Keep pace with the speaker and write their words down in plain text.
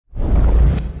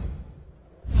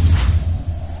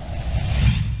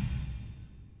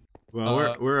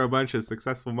Well, we're a bunch of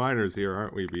successful miners here,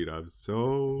 aren't we, B-Dubs?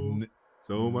 So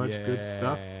much good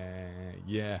stuff.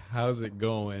 Yeah, how's it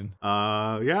going?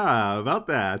 Yeah, about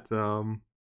that.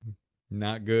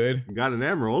 Not good. We got an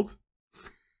emerald.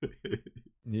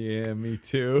 Yeah, me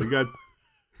too. We got.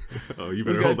 Oh, you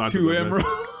better hold on to 2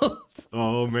 emeralds.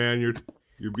 Oh man,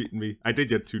 you're beating me. I did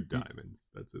get 2 diamonds.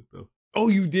 That's it though. Oh,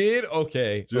 you did?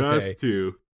 Okay. Just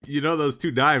 2. You know those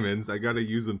 2 diamonds? I gotta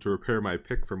use them to repair my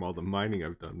pick from all the mining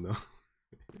I've done though.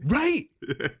 Right.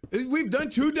 We've done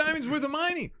 2 diamonds worth of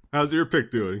mining. How's your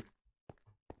pick doing?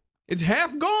 It's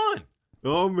half gone.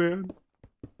 Oh man.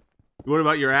 What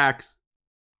about your axe?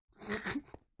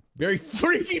 Very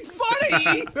freaking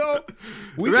funny, Etho.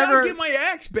 We gotta get my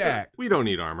axe back. We don't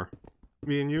need armor.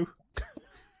 Me and you.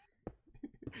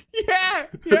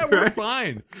 Yeah, we're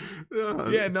fine.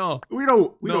 Yeah, no. We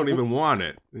don't even want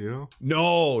it, you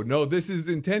know? No, this is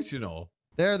intentional.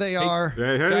 There they are.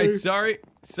 Hey. Guys,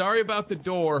 sorry about the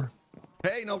door.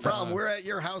 Hey, no problem. We're at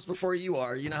your house before you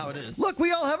are. You know how it is. Look,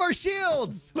 we all have our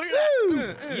shields. Look at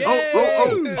that. Yeah.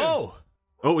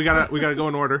 Oh, we gotta go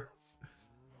in order.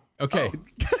 Okay.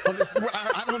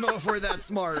 I don't know if we're that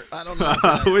smart. I don't know.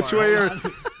 Which way are?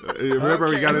 Remember,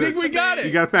 Okay. we got. I think we got it.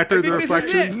 You got to factor in the this is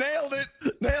reflection. it. Nailed it.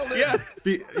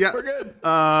 Yeah. Yeah. We're good.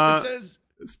 It says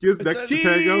next to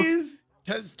Tango.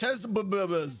 Tez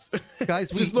Bubas.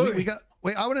 Guys, we got.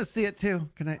 Wait, I want to see it too.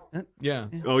 Can I? Yeah.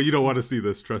 Oh, you don't want to see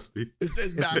this. Trust me. It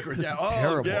says backwards. Yeah. Oh,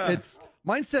 Terrible. yeah.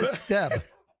 Mine says steb.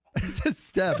 It says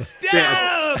steb.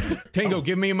 Stab! Tango,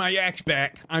 give me my axe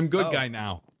back. I'm good guy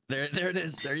now. There it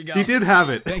is. There you go. He did have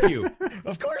it. Thank you.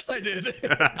 Of course I did.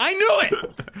 I knew it.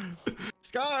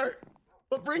 Scar,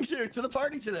 what brings you to the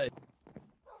party today?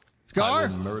 Scar? I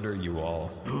will murder you all.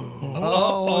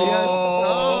 Oh,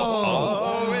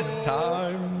 yes. It's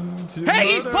time to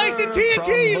Hey, he's placing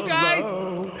TNT, you guys.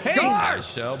 Hey, I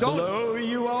shall blow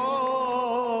you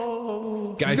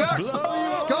all. guys. Scar!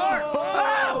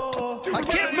 I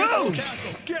can't move!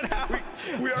 Castle. Get out.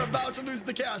 We are about to lose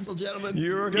the castle, gentlemen.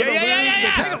 You're gonna lose Yeah. the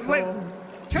castle. Wait.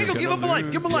 Tango, give him a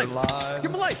life. Give him a life. lives.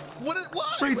 Give him a life. Why?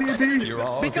 Free TNT. You're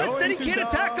all Because going then he to can't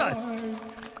attack die. us.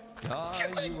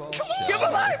 Die, you all Come on. Give him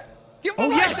a life. Give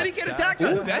him a life. Then he can't attack Ooh,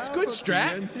 us. that's good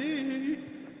strat. TNT.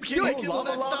 Can you kill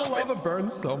Lava, that? lava, Stop it. lava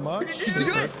burns so much. You do It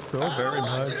it. hurts so very I don't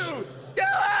want much. to. Do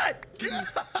it. Do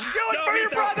it for your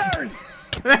brothers.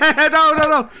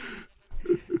 No.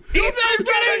 Etho's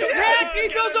getting attacked.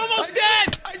 Etho's almost dead.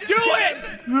 Do it.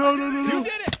 No. You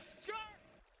did it.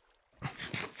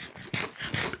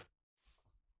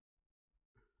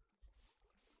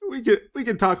 We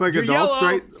can talk like You're adults,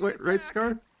 yellow. right,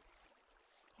 Scar?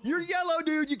 You're yellow,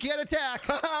 dude. You can't attack.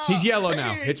 He's yellow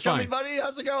now. Hey, It's chummy fine. buddy,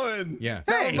 how's it going? Yeah.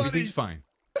 Hey, Everything's fine.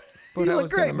 But You I look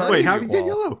was gonna great, murder Wait, how you did you get all.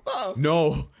 yellow? Oh,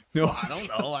 No. I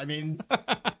don't know. I mean,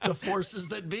 the forces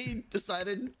that be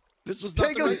decided this was not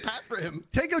Tango- the right path for him.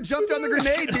 Tango jumped on the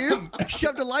grenade, dude.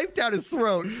 Shoved a life down his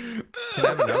throat. Can I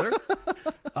have another?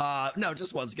 No,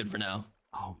 just one's good for now.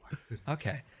 Oh my.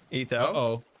 Okay. Etho.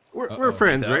 Uh-oh. We're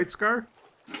friends, Etho. right, Scar?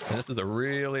 And this is a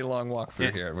really long walk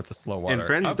through here with the slow water. And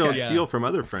friends Okay. don't Yeah. steal from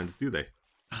other friends, do they?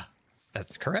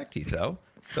 That's correct, Etho.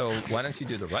 So why don't you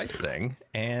do the right thing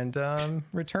and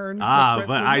return? what's But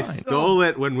rightfully I mine? stole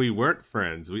it when we weren't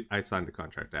friends. I signed the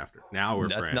contract after. Now we're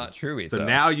That's friends. not true, So Etho.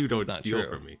 now you don't That's not steal true.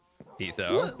 from me.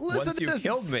 Etho, Listen once to you this.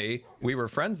 killed me, we were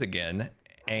friends again,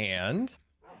 and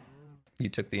you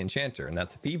took the enchanter, and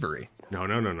that's thievery. No.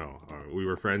 We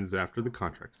were friends after the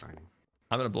contract signing.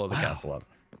 I'm gonna blow the castle up.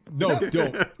 No,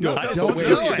 don't. I just Don't won't do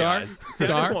kill it. you guys. So I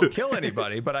Scar? just won't kill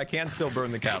anybody, but I can still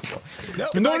burn the castle.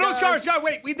 No, Scar,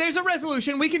 wait. There's a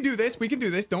resolution. We can do this.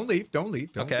 Don't leave.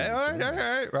 Okay, all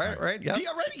right. Yeah. He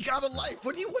already got a life.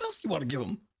 What else do you want to give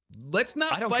him? Let's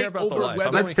not I don't fight care about the over life. whether.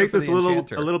 I'm Let's only take here for this the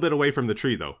enchanter. a little bit away from the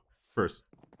tree, though. First.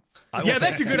 I will Yeah, take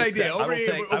that's a good two idea. steps. Over I will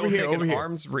here, take- I over will here, take over an here.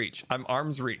 Arm's reach. I'm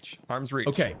arm's reach.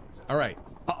 Okay. All right.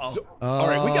 Uh-oh. So, all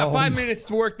right. We got 5 minutes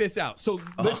to work this out. So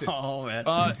listen. Oh, man.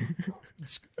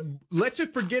 Let's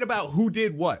just forget about who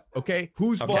did what. Okay.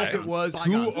 Whose fault it was.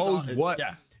 Bygones. Who It's all- owes what.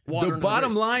 yeah. Water The under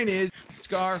bottom bridge. line is,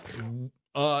 Scar.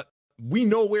 We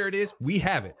know where it is. We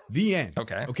have it. The end.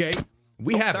 Okay. Okay.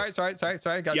 We have it.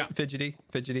 Sorry. Got Yeah. fidgety.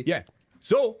 Yeah.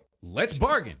 So let's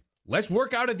bargain. Let's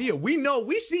work out a deal.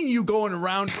 We've seen you going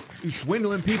around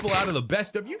swindling people out of the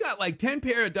best of. You got like 10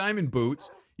 pair of diamond boots.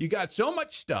 You got so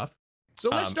much stuff. So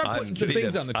let's start putting some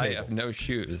things on the I table. have no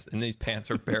shoes, and these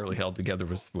pants are barely held together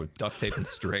with duct tape and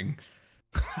string.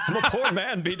 I'm a poor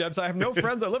man, B-dubs. I have no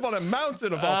friends. I live on a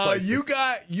mountain of all places.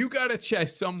 You got a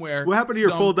chest somewhere. What happened to your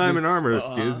full diamond armor,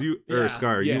 Skiz? yeah.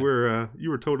 Scar? Yeah. You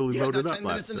were totally Yeah, loaded that up 10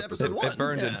 minutes last into episode. episode one. It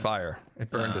burned in Yeah. fire. It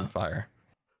burned in fire.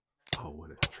 Oh,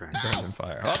 what a tragedy. Random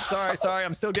fire. Oh, sorry.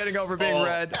 I'm still getting over being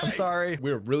red. I'm sorry.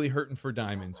 We're really hurting for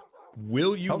diamonds.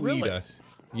 Will you lead really? us?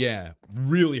 Yeah,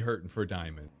 really hurting for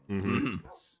diamonds.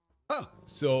 Oh,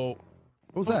 So,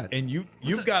 What was that? and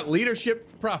you've got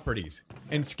leadership properties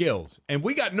and skills, and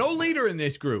we got no leader in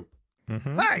this group.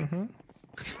 Hey!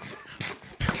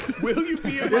 Will you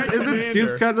be a Isn't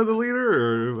Skiz kind of the leader,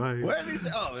 or am I... where are these?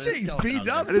 Oh, there's Jeez, skeleton beat on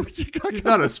up. there. He's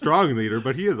not a strong leader,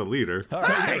 but he is a leader. All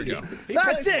right, Hey, there we go. He that's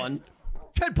plays it. one.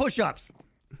 10 push-ups.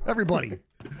 Everybody.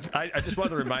 I just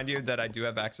wanted to remind you that I do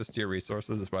have access to your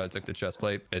resources. That's why I took the chest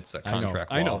plate. It's a I know.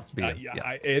 contract. I know. wall. Yeah.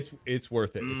 It's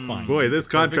worth it. It's fine. Boy, this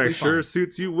Perfectly contract sure fine.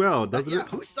 suits you well, doesn't Yeah, it?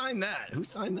 who signed that? Who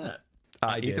signed that?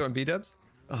 did. Etho and B-dubs?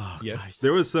 Oh, Yes. guys.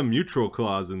 There was some mutual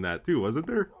clause in that too, wasn't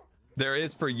there? There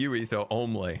is for you, Etho,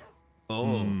 only.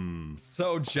 Oh.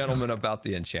 So, gentlemen, about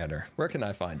the enchanter. Where can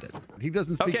I find it? He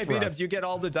doesn't speak Okay, for B-dubs, us. you get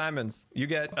all the diamonds. You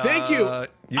get. Thank you. I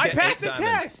get passed 8 the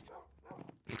diamonds. test.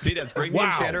 B-dubs, bring Wow.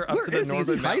 the enchanter up Where to the is he? Is he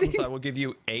northern mountains. hiding? I will give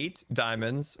you 8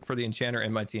 diamonds for the enchanter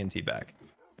and my TNT bag.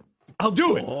 I'll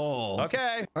do it. Oh.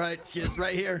 Okay. All right, Skiz,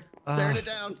 right here. Staring it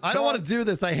down. I don't want to do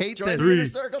this. I hate Join this. the inner 3.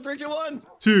 circle. 3, 2, 1.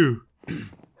 2,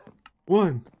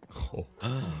 1.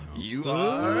 You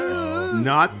are.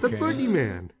 Not the Okay.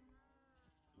 Boogeyman.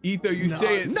 Etho, you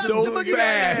say it not so the boogeyman.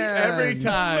 fast every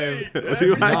time. What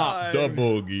do I- Not the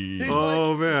boogie. He's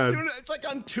Oh, like, man. soon- it's like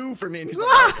on 2 for me. And he's like,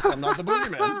 "Oh, I guess I'm not the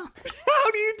boogeyman.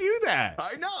 How do you do that?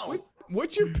 I know.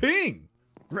 What's your ping?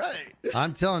 Right.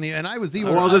 I'm telling you, and I was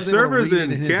even. Well, I the was able to server's read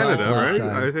it in his Canada, eyes last right?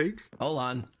 time. I think. Hold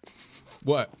on.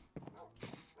 What?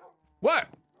 What?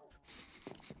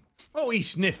 Oh, he's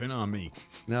sniffing on me.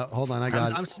 No, hold on. I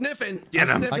got. I'm sniffing. Get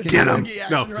I'm him. sniffing Get some him. boogie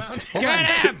No. action around. Get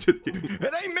him! Just kidding.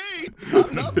 It ain't me.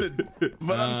 I'm nothing.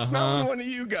 But I'm smelling one of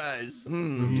you guys.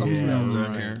 Some smells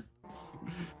around here.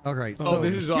 All right. Oh, So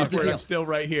this is here's the awkward. deal. I'm still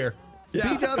right here.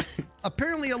 Yeah. B-dubs,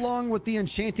 apparently, along with the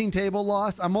enchanting table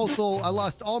loss, I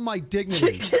lost all my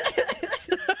dignity.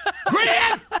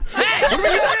 Grian!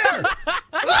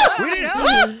 We need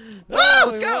help.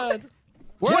 Let's go.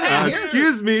 We're out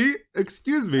here.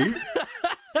 Excuse me.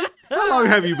 How long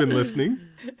have you been listening?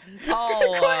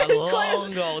 Oh, a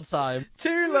long old time.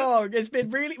 Too long. It's been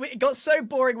really. It got so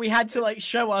boring. We had to like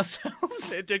show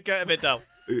ourselves. It did get a bit dull.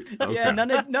 Okay. Yeah,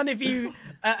 none of you.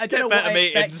 I don't know what better I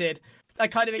meetings. expected. I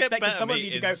kind of Get expected better some of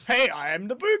you to go, meetings. "Hey, I am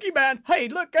the boogeyman. Hey,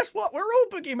 look, guess what? We're all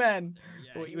boogeymen."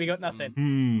 We got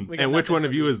nothing. We got And which nothing one from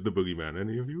of you is the Boogeyman?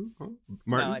 Any of you? Huh?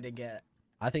 Martin? No, I didn't get it.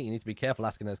 I think you need to be careful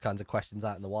asking those kinds of questions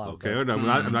out in the wild. Okay, though. no, I'm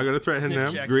not going to threaten Sniff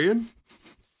him. check. Grian?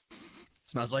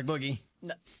 Smells like boogie.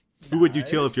 Who would you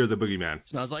kill if you're the Boogeyman?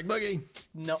 Smells like boogie.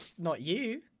 Not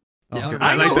you. Yeah. Okay.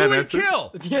 I like know that who answer.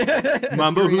 would kill.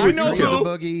 Mambo, who I would know you Green's kill?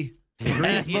 a boogie.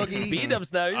 Green's boogie.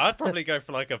 B-dubs knows. I'd probably go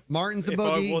for like a. Martin's a if I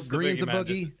boogie. was the Green's a boogeyman,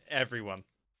 boogie. just everyone,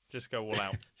 just go all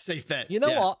out. Safe bet. You know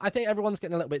Yeah. what? I think everyone's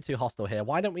getting a little bit too hostile here.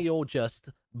 Why don't we all just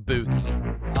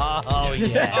boogie? Oh,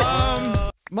 yeah.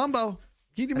 Mumbo,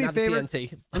 can you do me a And have favor?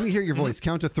 TNT. Let me hear your voice.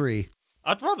 Count to 3.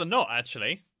 I'd rather not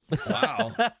actually.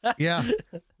 Wow. Yeah.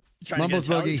 Trying Mumbo's to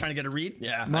get a tally, boogie. trying to get a read?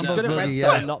 Yeah. I Mumbo's know. Good at boogie,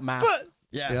 redstone, yeah. not math. But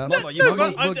Yeah. Yeah. Mumbo, you No,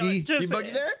 boogie? but boogie. just- You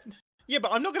boogie there? Yeah,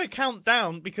 but I'm not going to count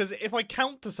down because if I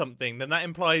count to something, then that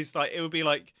implies like it would be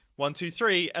like 1, 2,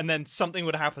 3, and then something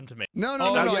would happen to me. No, Oh, no,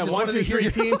 no, no. I yeah, just 1, wanted 2, to hear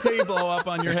 3, your TNT blow up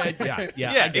on your head. Yeah,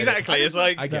 yeah. Yeah, I get exactly. It. It's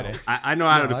like I get it. I know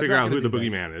how No, to I'm figure not out who gonna the do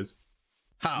that. Boogeyman is.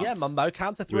 How? Yeah, Mumbo,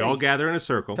 count to 3. We all gather in a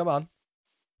circle. Come on.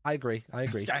 I agree.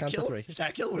 Stack Count to kill? 3.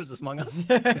 Stack kill? What is this, Among Us?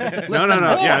 No. Oh,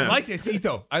 Yeah. I like this,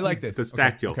 Etho. I like this. It's a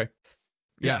stack kill. Okay.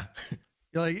 Yeah.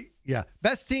 You're like, yeah,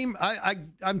 best team.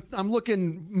 I'm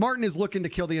looking. Martin is looking to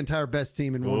kill the entire best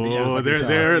team in one. Oh, season. I can tell.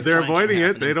 they're Flanking avoiding it.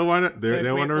 happening. They don't want to. So They if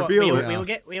don't want to what, reveal we it.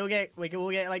 will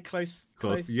get like close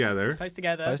together. Close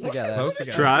together. Close together. Close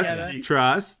together. Trust.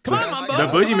 Trust. Come on, The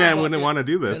Mumbo. Boogeyman wouldn't want to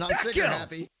do this. Then I'm trigger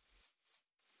happy.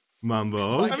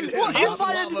 Mumbo. I mean, what I'm is,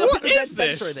 invited to the what present is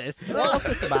this? center of this. What's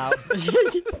this about?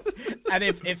 And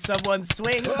if someone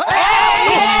swings,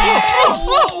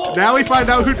 Now we find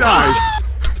out who dies.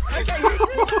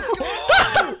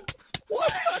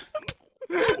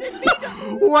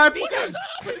 What? You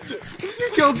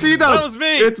killed B-Dubs. That was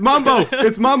me. It's Mumbo.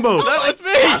 It's Mumbo. That was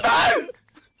me.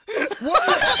 It's Mumbo.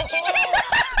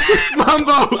 It's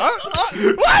Mumbo. Am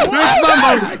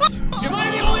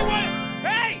I the only one?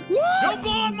 Hey! Don't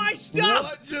blow up my stuff!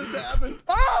 What just happened?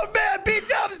 Oh man,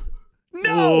 B-dubs.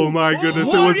 No. Oh my goodness,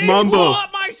 it Who was didn't blow Mumbo.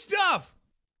 up my stuff?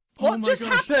 what just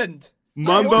happened?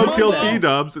 Mumbo killed Mumbo.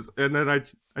 B-Dubs, and then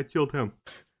I killed him.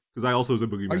 Because I also was a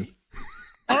boogeyman.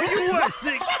 Oh, you were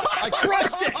sick. I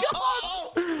crushed it.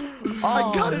 I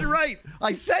got it right.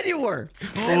 I said you were.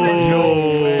 Both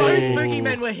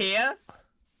boogeymen were here.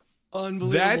 Unbelievable.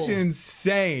 That's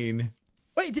insane.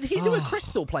 Wait, did he do a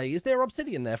crystal play? Is there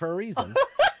obsidian there for a reason?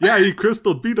 Yeah, he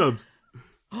crystal B-dubs.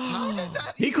 How did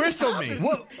that He even crystaled me. happen?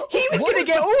 He was What going to was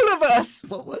get all of us.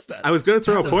 What was that? I was going to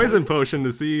throw That's a a poison poison- potion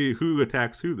to see who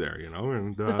attacks who there, you know?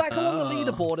 And Does that go on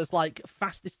the leaderboard as like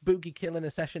fastest boogie kill in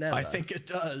a session ever? I think it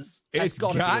does. That's It's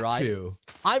gotta be got right. to.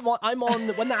 I'm on.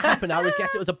 When that happened, I would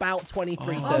guess it was about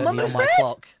 23:30 on Mumbo's my red?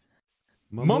 clock.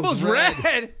 Mumbo's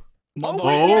red. Mumbo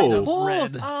Oh. Red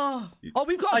was red. Oh,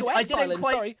 we've got to I exile didn't him.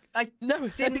 quite. Sorry. I No, I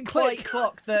didn't click. quite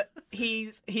clock that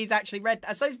he's actually red.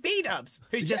 So it's B-Dubs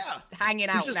who's just Yeah. hanging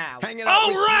He's out just now. hanging out Oh,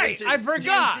 with right. TNT I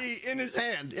forgot. TNT in his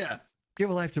hand. Yeah. Give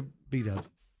a life to B-Dubs.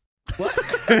 What?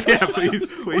 Yeah,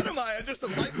 please, What please. am I? Just a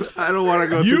lifeless. I don't want to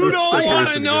go through You this don't want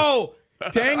to situation again. know.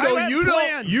 Tango, I had you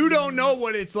plans. don't know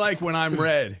what it's like when I'm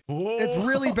red. It's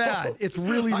really bad. It's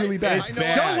really, really I bad. know,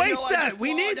 bad. Don't I waste know, I that. just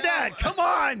We need logged that. out. Come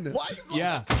on. Why? Are you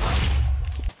Yeah.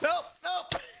 Nope.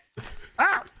 Nope.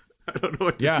 Ah. I don't know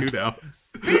what to Yeah. do now.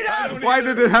 I don't Why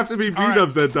either. did it have to be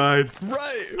B-dubs that died?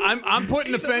 Right. I'm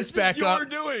putting the Ethan, fence this back is up. You're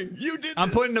doing. You did. I'm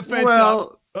this. putting the fence up.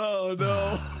 Well, Oh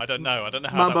no. I don't know. I don't know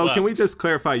how that Mambo, works. can we just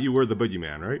clarify you were the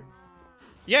boogeyman, right?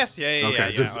 Yes, yeah. Okay,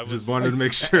 I just was- wanted to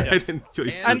make sure I didn't kill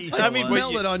you. And I mean, I wait,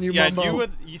 smell it on you, yeah, Mumbo.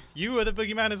 you were the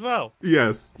boogeyman as well.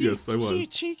 Yes, I You was.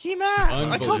 cheeky man!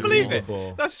 I can't believe it.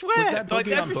 Unbelievable. I swear. Was that like,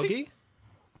 boogie on every sing-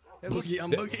 boogie? Boogie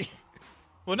on boogie.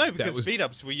 Well, no, because was-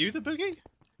 B-dubs. Were you the boogie?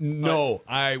 No,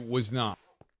 I was not.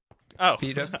 Oh,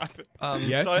 B-dubs.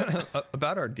 Yes? So,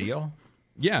 about our deal.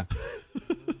 Yeah.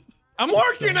 I'm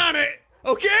working on it.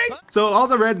 Okay. So all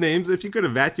the red names, if you could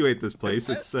evacuate this place,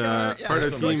 it's Yeah, part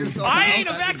of so team just- I ain't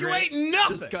That'd be great. evacuating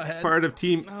Just nothing. go ahead. part of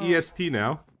team EST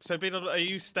now. So, B-dubs, are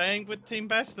you staying with Team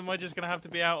Best? Am I just gonna have to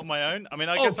be out on my own? I mean,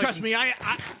 I Oh, guess. I trust can... me.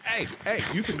 Hey,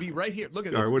 you can be right here. Look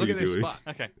at Scar, this. what are Look at you this doing? spot.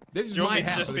 Okay. This is Do you want my me to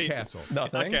half just of the be- castle.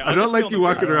 Nothing. Okay, I don't just like be you on the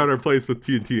walking ground. around our place with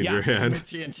TNT in Yeah. your hand.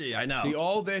 TNT. I know. See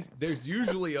all this? There's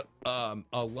usually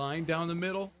a line down the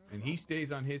middle, and he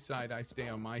stays on his side. I stay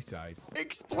on my side.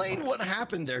 Explain what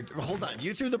happened there. Hold on.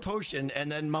 You threw the potion,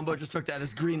 and then Mumbo just took that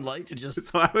as green light to just.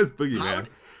 So I was boogeyman. How-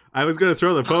 I was gonna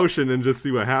throw the potion and just see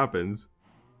what happens.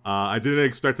 I didn't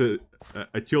expect a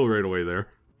kill right away there.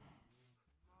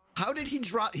 How did he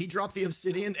drop? He dropped the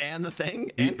obsidian and the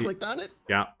thing and clicked on it.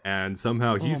 Yeah, and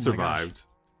somehow Oh my he gosh. survived.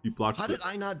 He blocked. How the- did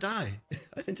I not die? I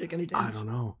didn't take any damage. I don't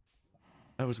know.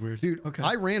 That was weird. Dude, Okay.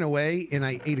 I ran away and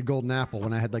I ate a golden apple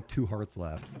when I had like 2 hearts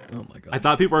left. Oh my god. I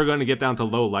thought people were going to get down to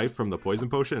low life from the poison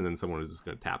potion, and then someone was just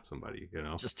going to tap somebody. You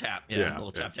know. Just tap. Yeah. Yeah, A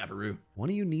little tap taparoo. One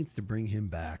of you needs to bring him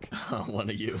back. One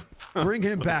of you. Bring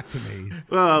him back to me.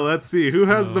 Well, let's see who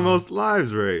has the most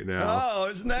lives right now. Oh,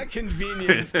 isn't that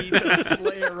convenient? Etho,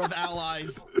 slayer of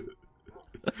allies.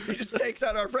 He just takes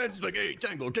out our friends. He's like, hey,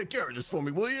 Tango, take care of this for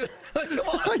me, will you? Come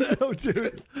on. I know,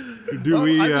 dude. Do Well,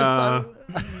 we? I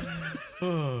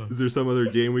Is there some other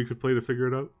game we could play to figure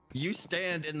it out? You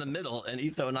stand in the middle, and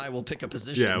Etho and I will pick a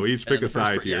position. Yeah, we each pick and a the first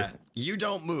side per- here. Yeah, you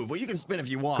don't move. Well, you can spin if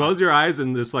you want. Close your eyes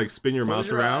and just like spin your Close mouse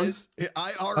your around. eyes.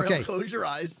 IRL, Okay. close your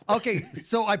eyes. Okay,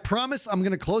 so I promise I'm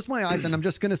going to close my eyes and I'm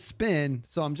just going to spin.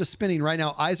 So I'm just spinning right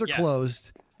now. Eyes are Yeah. closed.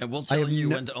 And we'll I tell have you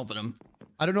no- when to open them.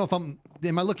 I don't know if am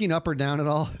I looking up or down at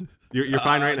all? You're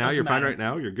fine right now. doesn't You're fine matter. right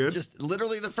now. You're good. Just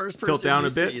literally the first person Tilt down you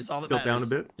a bit. see is all that Tilt down a matters.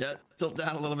 bit. Yeah, tilt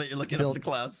down a little bit. You're looking Tilt. up the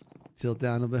clouds. Tilt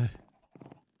down a bit.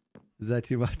 Is that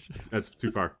too much? That's too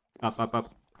far. Up, up,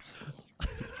 up.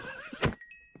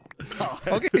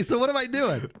 Okay, so what am I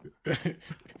doing?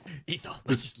 Etho,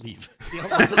 let's just leave. See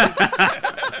how long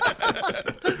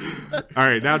All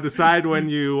right, now decide when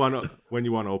you want to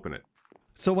open it.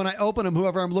 So when I open them,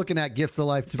 whoever I'm looking at gifts a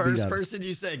life to First B-dubs. person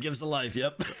you say gives a life.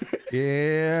 Yep.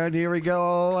 And here we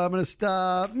go. I'm going to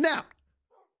stop now.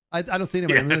 I don't see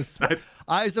anybody. I'm gonna Yes,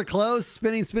 eyes are closed.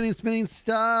 Spinning, spinning, spinning.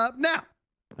 Stop now.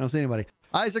 I don't see anybody.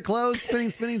 Eyes are closed. Spinning,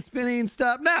 spinning, spinning.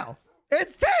 Stop now.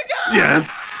 It's Tango!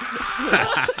 Yes,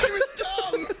 He was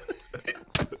dumb.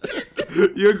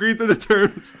 you agreed to the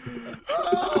terms.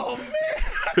 Oh man.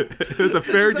 It was a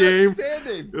fair game.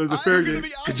 Outstanding. It was a fair I'm gonna game.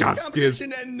 be on Good this job, Skiz.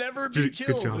 competition and never be Good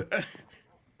killed. job.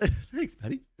 Thanks,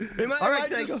 buddy. Am I, All right,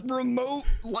 am I just Tango. remote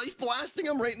life blasting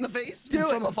him right in the face Do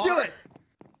from it. afar? Do it.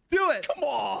 Do it. Come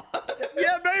on.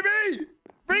 Yeah, baby.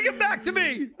 Bring it back to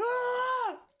me.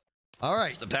 Ah. All right.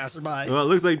 It's the passerby. Well, it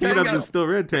looks like Tango. B-Dubs is still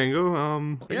red,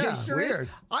 Tango. Yeah, he sure is. weird.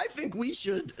 I think we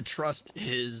should trust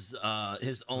his own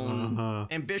Uh-huh.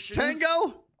 ambitions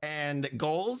Tango? and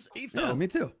goals. Etho, Yeah, me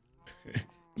too.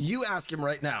 you ask him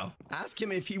right now. Ask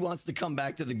him if he wants to come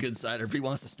back to the good side or if he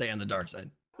wants to stay on the dark side.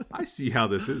 I see how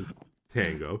this is,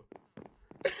 Tango.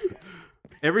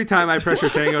 Every time I pressure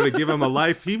Tango to give him a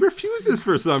life, he refuses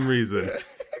for some reason.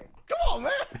 Come on,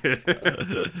 man.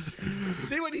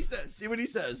 See what he says. See what he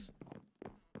says.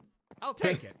 I'll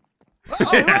take it.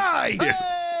 All right.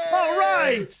 All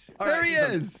right. There he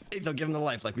is. Etho, give him the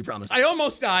life like we promised. I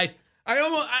almost died.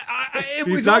 It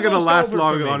He's was not going to almost last over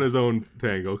long for me. on his own,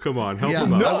 Tango. Come on, help Yeah,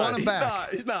 him out. no. I want him back.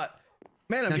 He's not.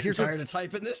 Man, I'm Now, getting here's tired of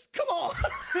typing this. Come on.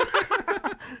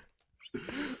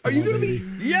 Are you gonna be?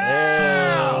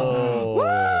 Yeah.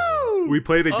 Oh. We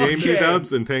played a game, Okay.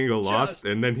 B-dubs, and Tango lost,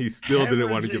 and then he still didn't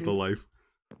want to give hemorrhaging. the life.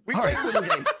 We played a little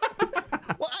game.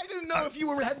 Well, I didn't know if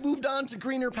you had moved on to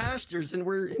greener pastures and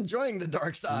were enjoying the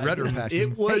dark side. Redder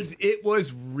passion. It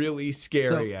was really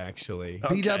scary, actually.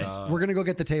 B-dubs, we're gonna go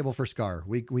get the table for Scar.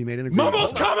 We made an agreement.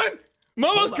 Mumbo's coming!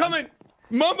 Mumbo's coming!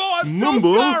 Mumbo, I'm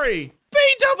Mumbo? so sorry!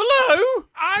 B-double-O!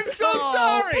 I'm so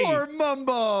Oh, sorry! poor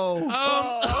Mumbo.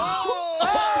 Oh,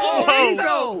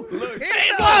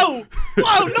 Whoa!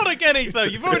 Whoa, not again, Etho.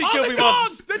 You've already killed me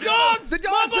once. The dogs! The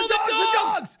dogs, Mumbo, the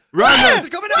dogs. Run, Dogs are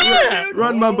coming out, dude.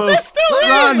 run, Mumbo! They're still here.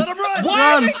 Run! Let 'em run. Why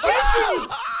are Run! they chasing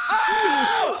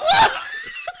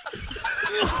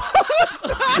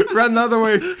you? Run the other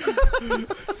way!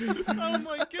 Oh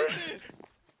my goodness.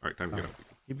 All right, time to get up.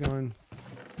 Keep going.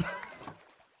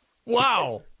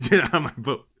 Wow. Get out of my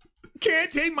boat.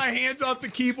 Can't take my hands off the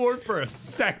keyboard for a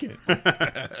second.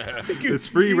 This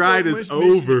free ride is Etho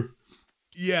mission. over.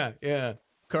 Yeah.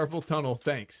 Carpal tunnel,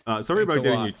 thanks. Sorry Thanks about a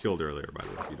getting lot. you killed earlier, by the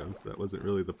way, B-dubs. That wasn't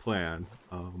really the plan.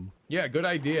 Yeah, good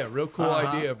idea. Real cool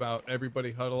idea about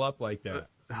everybody huddle up like that.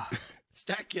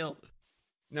 Stack kill.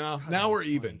 No, now we're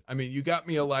even. I mean, you got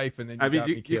me a life, and then you I mean, got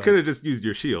me you killed. could have just used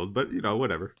your shield, but, you know,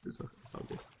 whatever. It's all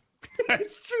good.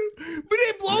 That's true. But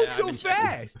it blows Yeah, I've so been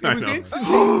fast. It I was know.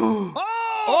 instantaneous. Wings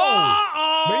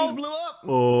Oh! blew up.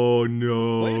 Oh,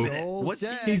 no. Wait a minute. Oh, What's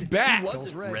dead. He's back. He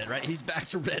wasn't Red. red, right? He's back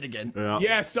to red again. Yeah.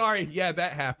 Yeah, sorry. Yeah,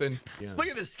 that happened. Yeah. Look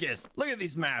at this skis. Look at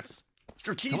these maps.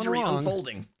 Strategy Coming along.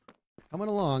 unfolding. Coming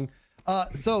along.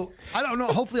 So I don't know.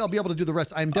 Hopefully, I'll be able to do the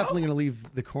rest. I'm definitely gonna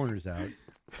leave the corners out.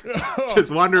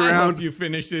 Just wander I around. hope you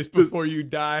finish this before you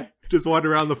die. Just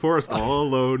wander around the forest all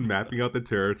alone, mapping out the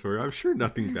territory. I'm sure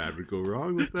nothing bad would go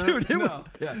wrong with that. Dude,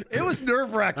 it was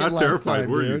nerve wracking How last terrified time,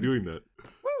 were you dude. doing that?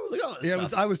 Woo, look at all this Yeah,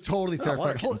 stuff. I was totally Oh, terrified.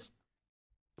 water kittens.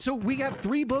 So we have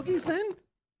 3 boogies then?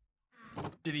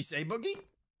 Did he say boogie?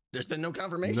 There's been no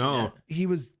confirmation No. yet. He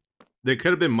was. There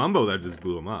could have been Mumbo that just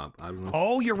blew him up. I don't know.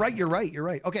 Oh, you're right.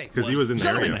 Okay. Because he was in the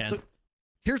Gentlemen, area. man. So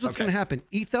here's what's Okay. gonna happen.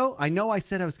 Etho, I know I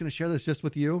said I was gonna share this just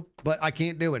with you, but I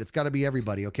can't do it. It's got to be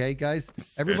everybody. Okay, guys.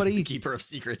 There's Everybody. the keeper of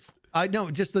secrets. I know.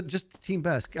 Just Team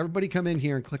Best. Everybody, come in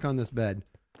here and click on this bed.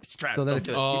 It's trapped. So that Don't if-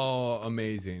 do it. Oh,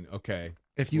 amazing. Okay.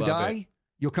 If you Love die, it.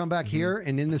 you'll come back here,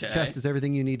 and in this Okay. chest is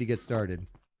everything you need to get started.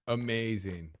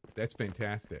 Amazing. That's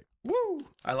fantastic. Woo!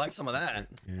 I like some of that.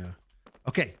 Yeah.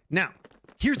 Okay. Now,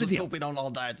 here's the Let's deal. hope we don't all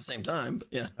die at the same time. But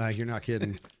yeah. You're not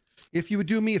kidding. If you would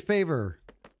do me a favor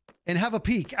and have a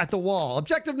peek at the wall,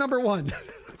 objective number 1,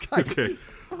 guys. Okay.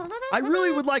 I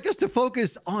really would like us to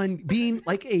focus on being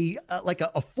like a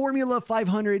Formula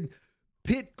 500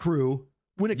 pit crew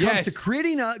when it comes Yes. to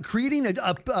creating a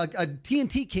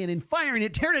TNT cannon, firing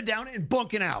it, tearing it down, and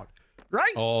bunking out.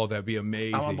 Right? Oh, that'd be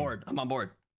amazing. I'm on board. I'm on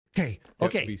board. Okay.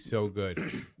 That'd Okay. be so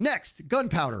good. Next,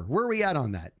 gunpowder. Where are we at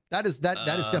on that? That is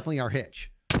definitely our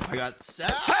hitch. I got set.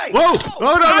 Hey! Whoa! Oh,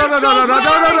 no, no. sorry.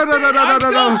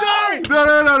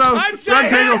 No. I'm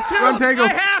sorry. Run, Tango.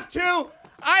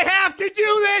 I have to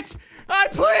do this.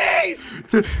 Please.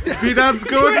 B-dubs,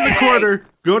 go into the corner.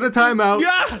 Go to timeout.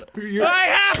 Yeah. You're- I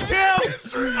have to.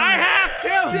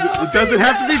 It doesn't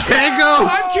have to be Tango.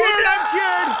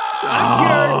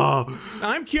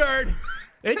 I'm cured.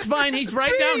 It's fine. He's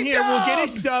right down here. We'll get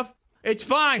his stuff. It's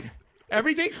fine.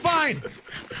 Everything's fine.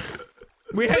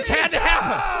 We just had to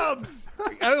happen.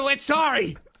 Oh, it's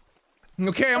sorry.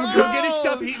 Okay, I'm gonna go get his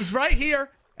stuff. He's right here.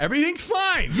 Everything's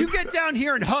fine. You get down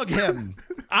here and hug him.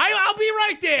 I'll be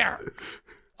right there.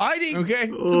 I need Okay.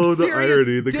 Oh, the serious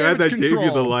irony. The guy that damage gave you the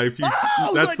control. life,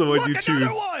 that's the one you choose.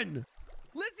 Another one.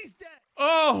 Lizzie's dead.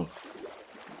 Oh.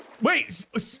 Wait.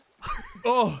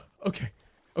 Oh. Okay.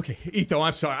 Okay. Etho,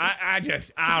 I'm sorry.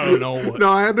 I don't know what.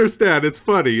 No, I understand. It's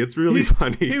funny. It's really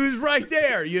funny. He was right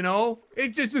there, you know?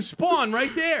 It's just a spawn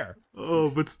right there. Oh,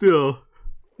 but still.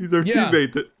 He's our Yeah.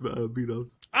 teammate that beat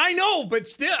us. I know, but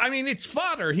still, I mean, it's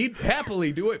fodder. He'd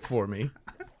happily do it for me.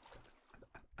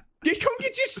 Come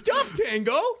get your stuff,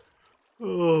 Tango.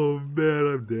 Oh, man,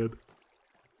 I'm dead.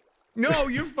 No,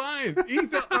 you're fine.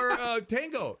 Etho, or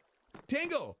Tango.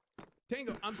 Tango,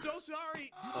 I'm so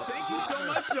sorry. Thank you so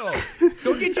much, though.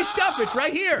 Go get your stuff. It's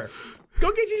right here.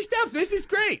 Go get your stuff. This is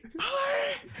great.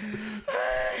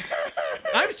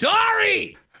 I'm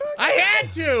sorry. I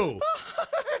had to.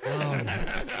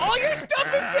 All your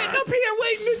stuff is sitting up here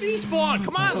waiting to despawn.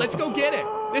 Come on, let's go get it.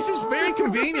 This is very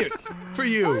convenient for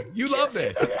you. You love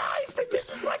this. Life, and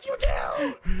this is That's what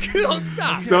you do. Don't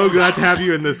stop. So glad to have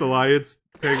you in this alliance,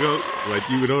 Tango. Like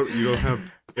you don't have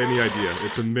any idea.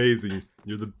 It's amazing.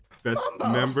 You're the best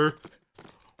member.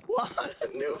 What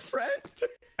a new friend.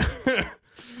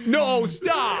 No,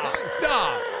 stop.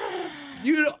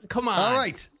 You don't, come on. All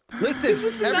right. Listen,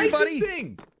 Nicest everybody.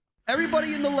 thing.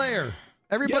 Everybody in the lair.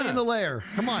 Everybody Yeah. in the lair.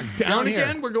 Come on. Down here.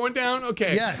 again? We're going down?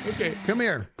 Okay. Yes. Okay. Come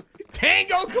here.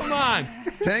 Tango, come on.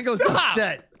 Tango's Stop.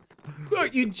 upset.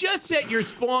 Look, you just set your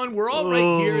spawn. We're all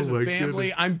right here as Oh, a my family.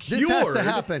 goodness. I'm This cured. has to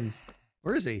happen.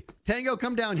 Where is he? Tango,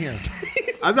 come down here.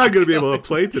 I'm not gonna be able to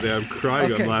play today. I'm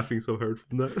crying. Okay. I'm laughing so hard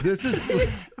from that. This is.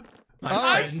 My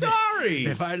I'm friend, sorry.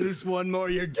 If I lose one more,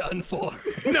 you're done for.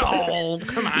 No,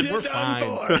 come on. You're We're done fine.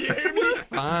 for. You hear me?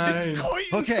 Fine.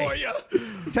 Poison Okay. for you.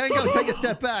 Tango, take a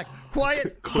step back.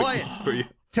 Quiet. Quiet. For you.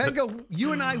 Tango,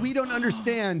 you and I, we don't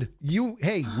understand.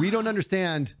 We don't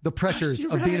understand the pressures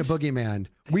You're of being a right. boogeyman.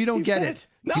 We don't get it.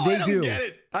 No, they I don't do. get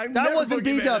it. I'm That never wasn't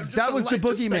boogeyman. I'm B-Dubs. just That a was the life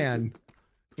dispenser. boogeyman.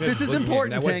 This is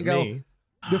important, Tango.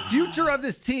 The future of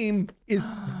this team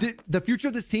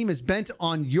is bent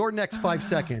on your next 5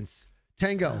 seconds.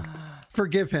 Tango,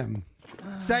 forgive him.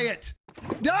 Say it.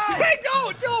 No! Hey,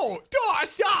 don't,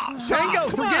 stop. Tango, Come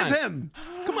forgive on. him.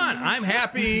 Come on, I'm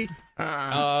happy. You're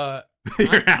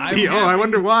happy. I'm Oh, I happy.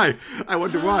 wonder why.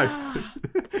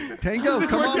 Tango, This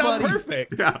come worked on, out buddy.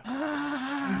 perfect. Yeah.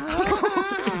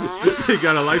 You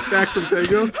got a life back from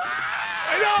Tango? No,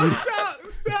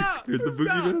 stop. You're the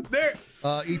boogeyman? There,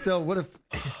 Etho, what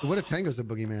if Tango's a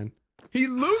boogeyman? he's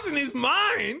losing his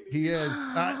mind. He is.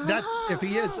 If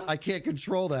he is, I can't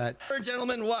control that.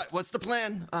 Gentlemen, what's the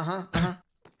plan?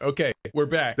 Okay, we're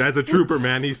back. That's a trooper,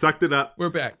 man. He sucked it up. We're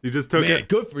back. You just took Man, it.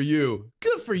 good for you.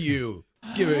 Good for you.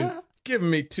 Giving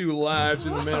me 2 lives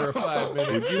in a matter of 5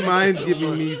 minutes. Would you mind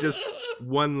giving me just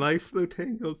 1 life, though,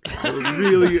 Tango? I was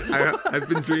really, I've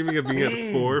been dreaming of being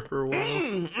at 4 for a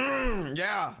while.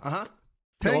 Yeah.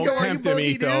 Tango, Don't are you tempt him, boogie,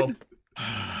 Etho. dude?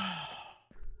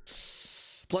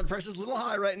 Blood pressure's a little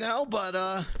high right now, but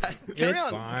carry It's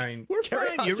on. fine. We're Carry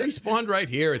fine. on. You respawned right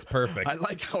here. It's perfect. I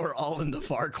like how we're all in the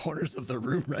far corners of the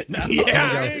room right now.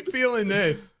 Yeah, I ain't feeling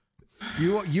this.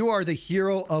 You are the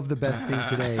hero of the best team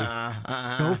today.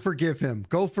 Go forgive him.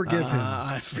 Go forgive him.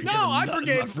 I forgive No, I nothing,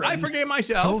 my forgave. I friend. forgave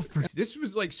myself. Oh, This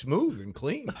was like smooth and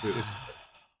clean.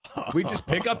 We just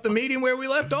pick up the meeting where we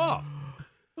left off.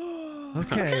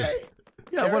 Okay.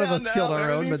 Yeah, Carry one of on us now. killed our own,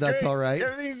 but Everything's that's great. all right.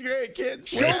 Everything's great, kids.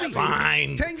 It's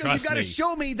fine. Tango, Trust you got to me.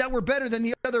 show me that we're better than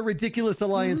the other ridiculous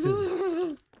alliances.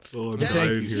 Oh, I'm Thank dying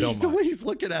you here. so The much. way he's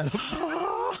looking at him.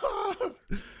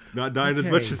 Not dying as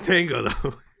Okay. much as Tango,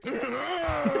 though.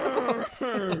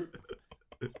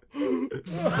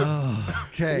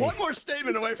 Okay. One more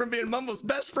statement away from being Mumble's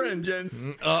best friend, gents.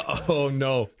 Oh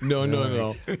no.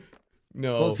 No.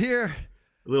 Well, here,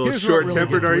 A little Here's what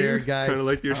short-tempered, really are gets you? weird, guys. Kind of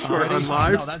like you're short on No,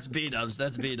 lives? that's B-dubs.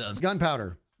 That's B-dubs.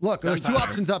 gunpowder. Look, there's 2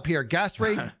 options up here. Gas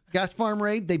raid, gas farm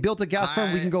raid. They built a gas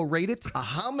farm. We can go raid it.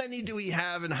 How many do we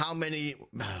have and how many...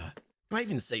 do I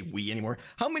even say we anymore?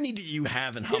 How many do you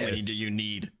have and how many do you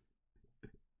need?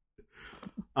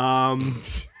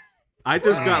 I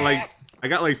just got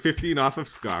like 15 off of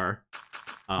Scar.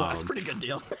 Well, that's a pretty good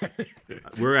deal.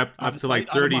 We're up Out to of like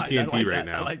sight, out of 30 mind. I TNT like right that.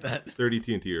 now. I like that. 30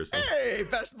 TNT or so. Hey,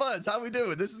 best buds. How we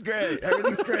doing? This is great.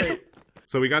 Everything's great.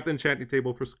 So we got the enchanting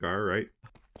table for Scar, right?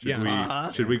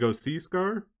 Should we go see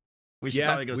Scar? We should Yeah,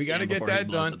 probably go we see gotta him get before he that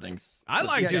blows done. up things. I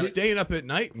like Yeah, just yeah. staying up at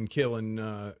night and killing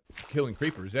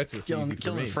creepers. That's what's easy for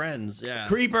Killing me. friends. Yeah.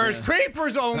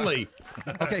 Creepers only.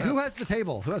 Okay, who has the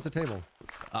table? Who has the table?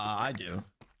 I do.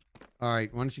 All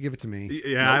right, why don't you give it to me?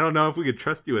 Yeah, I don't know if we could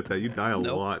trust you with that. You die a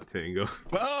Nope. lot, Tango.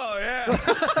 Oh yeah.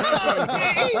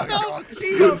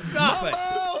 Etho, stop it.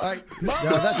 All right,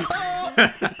 no,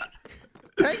 that's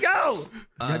Tango.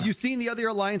 Have you seen the other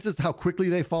alliances? How quickly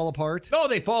they fall apart? Oh,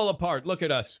 they fall apart. Look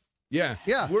at us. Yeah.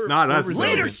 Yeah. Not us, though.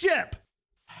 resilient. Leadership.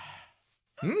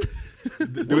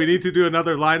 Do we need to do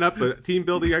another lineup, a team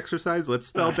building exercise? Let's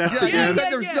spell best Yeah, again. you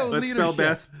said there's no Let's leadership. spell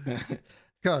best.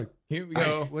 Go. Here we All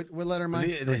go. right, what letter am I?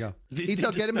 There we go. These Etho,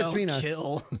 need to get in spell between us.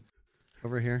 Kill.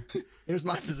 Over here. Here's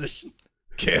my position.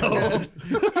 Kill.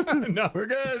 No. We're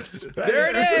good. There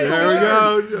it is. There we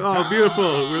go. Oh, beautiful.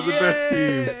 We're the best team.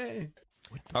 Yay.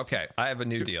 Okay, I have a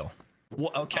new deal.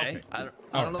 Well, okay. I don't know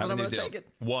I have that a I'm new going to deal. take it.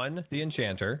 1, the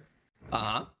enchanter.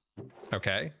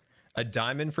 Okay. A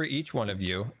diamond for each one of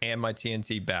you, and my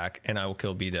TNT back, and I will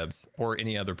kill B-dubs or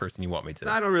any other person you want me to.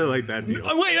 I don't really like that deal.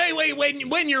 Oh, wait.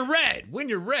 When you're red.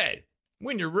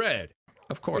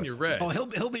 Of course. When you're red. Oh,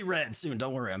 he'll be red soon.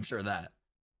 Don't worry. I'm sure of that.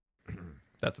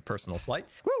 That's a personal slight.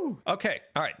 Woo! Okay.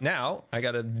 All right. Now I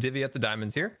got to divvy up the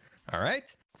diamonds here. All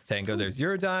right. Tango, there's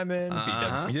your diamond.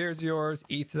 Here's yours.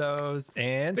 Ethos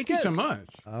and Thank you so Skiz. much.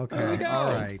 Okay. All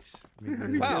right.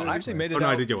 Wow, I actually made it no,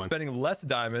 I out did get one. spending less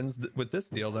diamonds with this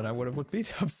deal than I would have with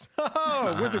B-dubs.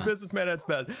 Oh, Wizard Businessman at its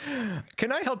best.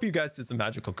 Can I help you guys do some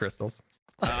magical crystals?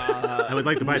 I would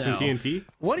like to buy some TNT.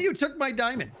 One of you took my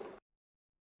diamond.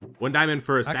 1 diamond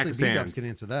for a stack Actually, of B-dubs sand. can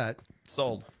answer that.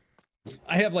 Sold.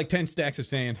 I have like 10 stacks of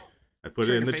sand. I put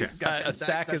it in the Your face chest. has got 10 A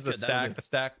stack stacks, is a that's good, stack. A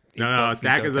stack. No, a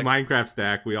stack is a Etho, Minecraft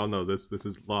stack. We all know this. This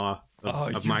is law of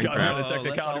you gotta know Minecraft. the technicality.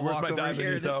 Let's all Where's walk my over diamond,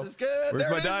 here. Etho? This is good. Where's There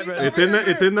my it is. diamond? Etho, It's in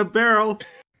over the here. barrel.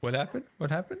 What happened?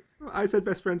 What happened? I said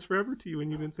best friends forever to you,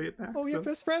 and you didn't say it back. Oh, yeah, so-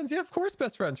 best friends. Yeah, of course,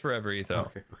 best friends forever, Etho.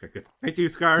 Okay, good. Thank you,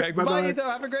 Scar. Okay, Bye goodbye, bye. Etho.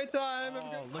 Have a great time. Have a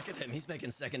great- Oh, look at him. He's making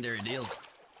secondary deals.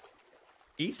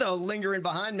 Etho lingering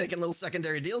behind, making little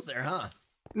secondary deals there, huh?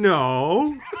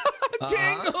 No.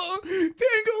 Tango,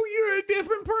 you're a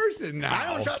different person now.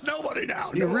 I don't trust nobody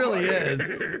now. He really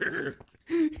is.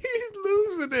 He's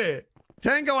losing it.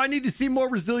 Tango, I need to see more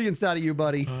resilience out of you,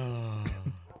 buddy.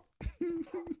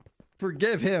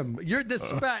 Forgive him. You're this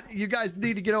spat. You guys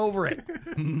need to get over it.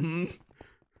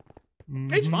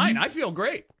 It's fine. I feel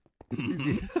great.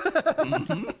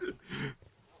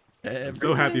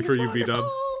 So happy for you, B-dubs.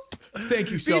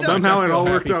 Thank you so much. Somehow I it feel all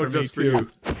worked happy out just for me too.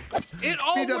 you. It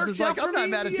all B-dubs works is out like, for I'm not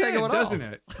me mad in at the Tango end, at all. doesn't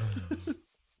it?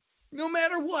 No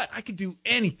matter what, I could do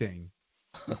anything.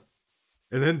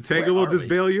 And then Tango Where will are just we?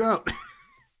 bail you out.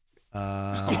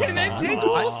 And then Tango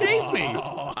will save me.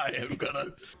 Oh, I am gonna.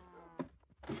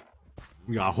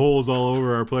 We got holes all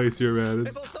over our place here, man. They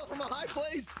It's... both fell from a high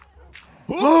place.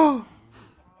 Oh,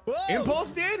 Whoa!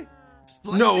 Impulse did?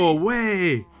 Splatty. no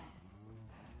way.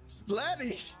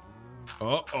 Splatty.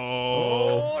 Uh-oh.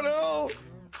 Oh no!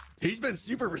 He's been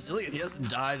super resilient. He hasn't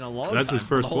died in a long time. That's his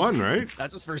for the first whole one, season. right?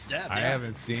 That's his first death. I yeah.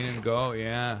 haven't seen him go,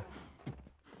 yeah.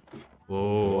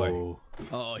 Whoa.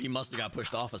 Oh, he must have got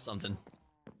pushed off of something.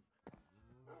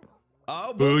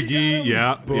 Oh, Boogie, got him.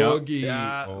 yeah. Boogie.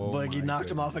 Yeah, Oh Boogie my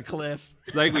knocked him off a cliff.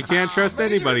 Like, we can't trust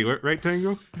anybody, right,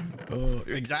 Tango? Oh,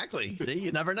 exactly. See,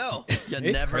 you never know. You It's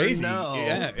never crazy. know.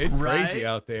 Yeah, it's right? crazy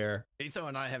out there. Etho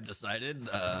and I have decided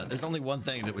there's only one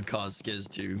thing that would cause Skiz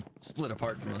to split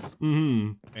apart from us.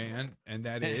 Mm-hmm. And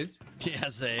that is? He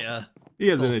has a He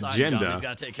has an little side job agenda. he's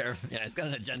got to take care of. Yeah, he's got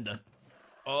an agenda.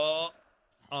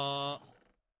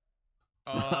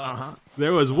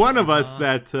 There was one of us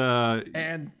that,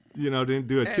 And didn't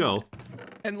do a kill.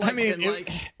 And like, I mean,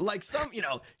 like some,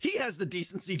 he has the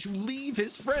decency to leave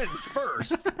his friends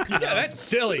first. Yeah, that's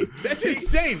silly. That's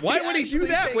insane. Why would he do actually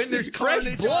that takes when his there's fresh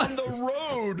carnage blood? on the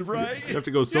road, right? You have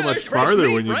to go so Yeah, much there's fresh farther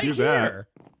meat when you right do that. here.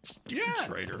 Yeah.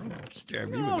 Traitor. I'm gonna stab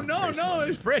you No, with a no, face no. one.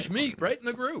 There's fresh meat right in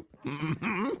the group.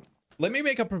 Let me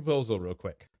make a proposal real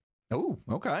quick. Oh,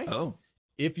 okay. Oh.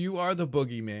 If you are the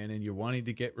boogeyman and you're wanting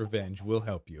to get revenge, we'll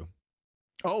help you.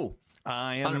 Oh.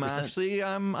 I am 100%. actually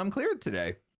I'm cleared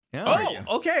today. Yeah.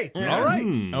 Oh, okay. Yeah. All right.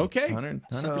 Hmm. Okay.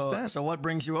 100%. So what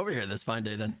brings you over here this fine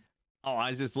day then? Oh, I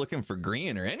was just looking for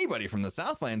Grian or anybody from the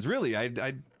Southlands. Really, I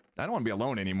don't want to be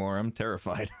alone anymore. I'm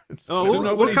terrified. Oh, So we'll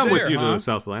nobody's come with there, you to huh? the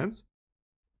Southlands.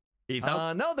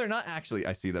 Etho? no, they're not actually.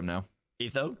 I see them now.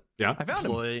 Etho? Yeah. I found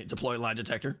him. Deploy lie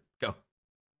detector. Go.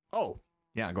 Oh,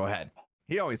 yeah. Go ahead.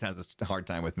 He always has a hard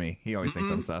time with me. He always thinks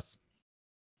I'm sus.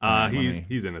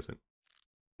 He's innocent.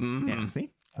 Mhm. Yeah. See.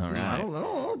 All I right.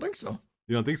 don't think so.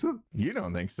 You don't think so? You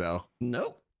don't think so?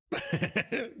 Nope.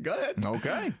 Go ahead.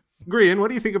 Okay. Grian, what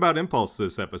do you think about Impulse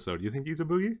this episode? You think he's a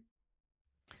boogie?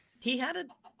 He had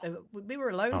we were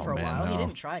alone Oh, for a man, while. He no.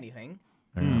 didn't try anything.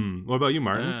 What about you,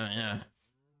 Martin? Yeah.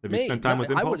 Have you spent time with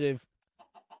I Impulse? would have.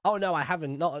 Oh no, I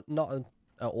haven't. Not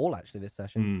at all actually this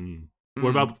session. What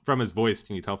about from his voice?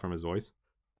 Can you tell from his voice?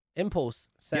 Impulse,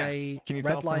 say Can you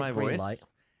red tell from light, my green voice? light.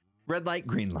 Red light,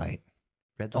 green light.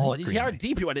 Red light, Oh, did you green hear how light.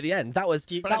 deep you went at the end? That was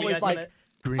Do you that guys was like wanna-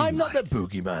 Green I'm not the light.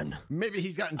 boogeyman. Maybe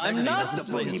he's gotten I'm tired. He not doesn't the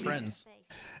slay his boogeyman. friends.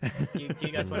 do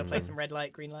you guys want to play some red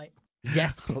light, green light?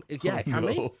 Yes, yeah. Can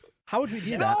we? No. How would we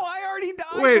do No, that? I already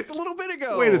died Wait. just a little bit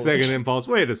ago. Wait a second, Impulse.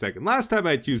 Wait a second. Last time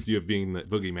I accused you of being the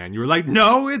boogeyman, you were like,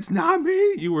 "No, it's not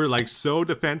me." You were like so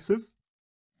defensive.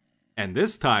 And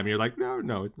this time, you're like,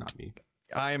 "No, it's not me."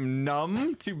 I'm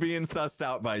numb to being sussed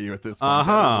out by you at this point.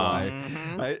 Uh-huh. That is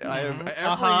why. I have every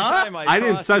time I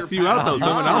didn't cross suss your you out though. path-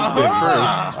 Someone else did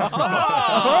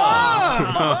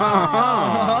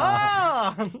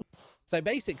first. So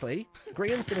basically,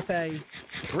 Grian's gonna say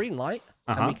green light,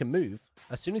 and we can move.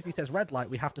 As soon as he says red light,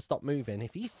 we have to stop moving.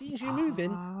 If he sees you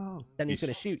moving, then he's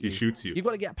going to shoot you. He shoots you. You've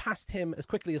got to get past him as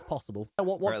quickly as possible.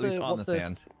 Or at least on the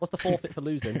sand. What's the forfeit for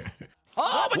losing?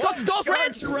 Oh my God,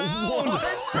 Scar's red!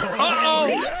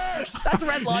 That's a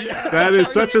red light. That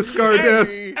is such a Scar death.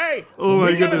 Hey, Oh my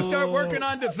we gotta goodness. start working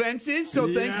on defenses.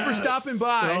 So thanks for stopping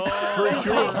by. For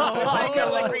sure. I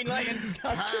got like green light and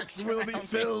Scar's Packs will be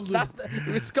filled.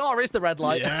 Scar is the red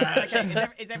light. Okay,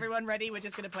 is everyone ready? We're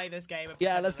just gonna play this game.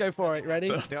 Yeah, let's go for it. Ready?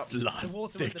 The water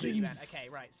was the boogeyman. Okay,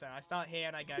 right. So I start here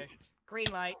and I go green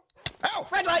light. Ow!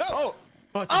 Red light. Oh!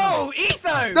 Oh,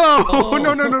 Etho! No,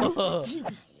 no, no, no.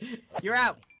 You're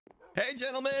out. Hey,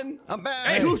 gentlemen, I'm back.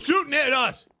 Hey, who's shooting at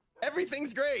us?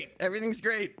 Everything's great. Everything's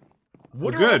great.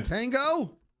 We're good.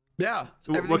 Tango? Yeah.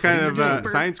 What kind of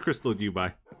science crystal do you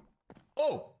buy?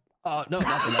 Oh. No,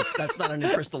 nothing. That's not a new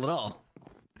crystal at all.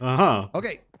 Uh-huh.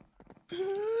 Okay.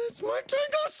 It's my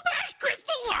Tango Smash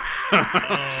Crystal!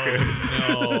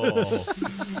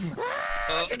 No.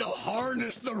 I'm gonna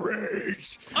harness the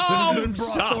rage that Oh, has been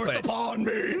brought stop forth it. upon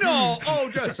me. No. Oh,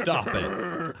 just stop it.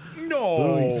 Oh,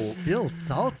 No. he's still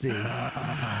salty.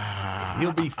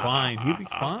 He'll be fine. He'll be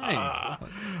fine.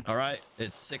 All right,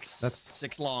 it's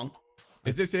six long.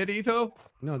 Is this it, Etho?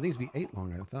 No, it needs to be 8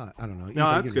 long, I thought. I don't know.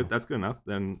 No, that's good. That's good enough.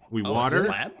 Then we water.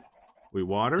 Slab? We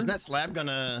water. Isn't that slab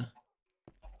gonna?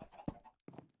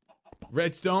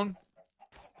 Redstone?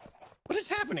 What is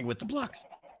happening with the blocks?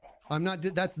 I'm not.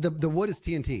 That's the wood is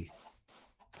TNT.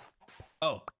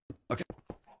 Oh, okay.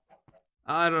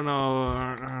 I don't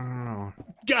know.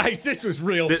 Guys, this was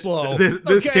real slow.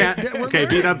 This Okay. can't. Yeah, we're Okay,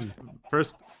 learning. B-Dubs.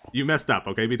 First, you messed up.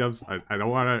 Okay, B-Dubs. I don't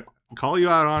want to call you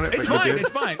out on it. It's but you fine. did. It's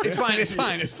fine. It's fine. It's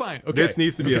fine. It's fine. Okay. This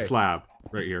needs to be a Okay. slab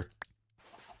right here.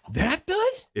 That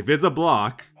does? If it's a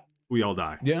block, we all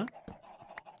die. Yeah.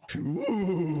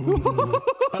 Ooh.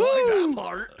 I like that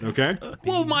part. Okay.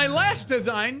 Well, my last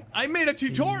design, I made a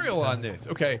tutorial on this.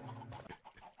 Okay.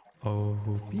 Oh,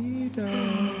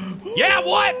 B-Dubs. Yeah,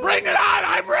 what? Bring it on!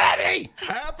 I'm ready!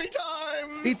 Happy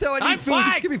times. Etho, I need I'm food.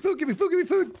 fine. Give me food. Give me food. Give me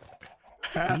food.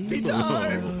 Happy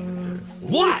times.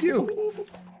 What? Thank you.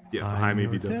 Yeah, behind me,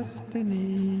 B-Dubs.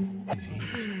 Destiny.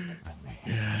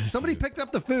 Somebody picked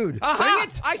up the food. Aha!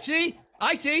 I see.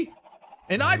 I see.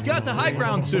 And I've got the high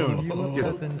ground soon. You will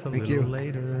present a Thank little you.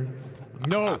 later.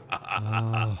 No.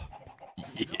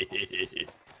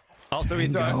 Also,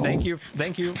 Etho, thank you.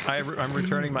 Thank you. I'm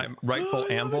returning my rightful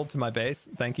anvil to my base.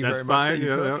 Thank you That's very much. fine. that you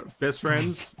Yeah, took. yeah. Best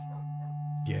friends.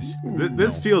 Yes.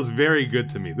 This feels very good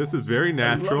to me. This is very I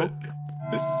love natural. it.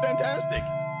 This is fantastic.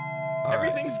 All right.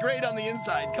 Everything's great on the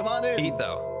inside. Come on in.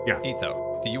 Etho. Yeah.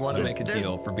 Etho, do you want to make a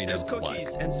deal for There's B-Dubs'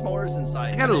 cookies life? and s'mores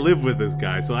inside. I gotta live with this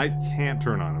guy, so I can't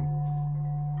turn on him.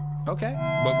 Okay.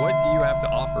 But what do you have to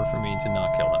offer for me to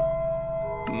not kill him?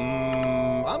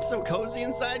 I'm so cozy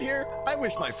inside here. I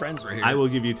wish my friends were here. I will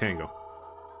give you Tango.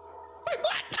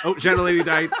 Oh, Shadow Lady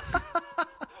died.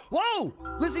 Whoa!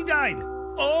 Lizzie died.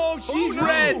 Oh, she's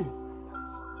red.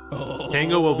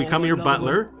 Tango will become your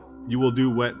butler. You will do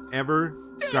whatever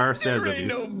Scar says there of ain't you.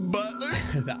 no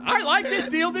butlers. I like this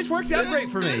deal. This works out great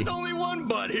for me. There's only one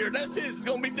butt here. That's his. It's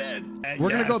gonna be dead. We're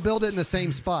gonna go build it in the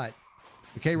same spot.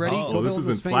 Okay, ready? Oh, go this build in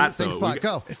the isn't same, flat, same though. spot. We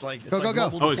Go. It's like Go, go, go.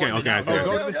 global Okay, deployment okay, I now. see, I see.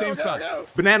 Go to the same spot.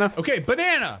 Banana. Okay,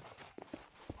 banana.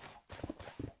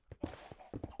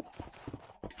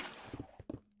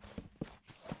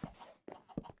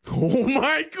 Oh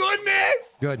my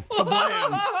goodness! Good.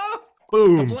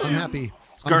 Boom. I'm happy.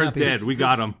 Scar's happy. dead. We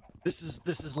got him. This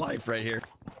is life right here.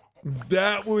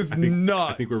 That was I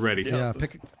nuts. think we're ready. Yeah,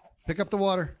 pick up the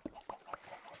water.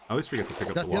 I always forget to pick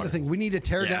up That's the the water. other thing. We need to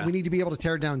tear down. We need to be able to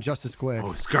tear it down just as quick.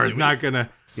 Oh, Scar's not gonna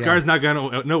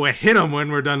no, hit him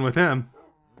when we're done with him.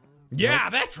 Yeah,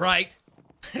 that's right.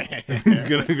 He's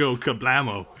gonna go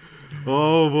kablamo.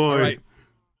 Oh boy. All right.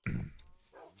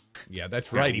 Yeah,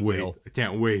 that's right. He Can't wait. will. I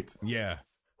can't wait. Yeah.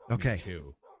 Okay. Me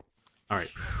too. All right.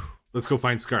 Let's go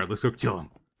find Scar. Let's go kill him.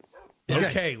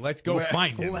 Okay, let's go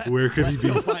find him. Where could he Let's be?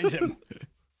 go find him.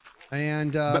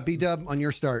 And B-Dub, on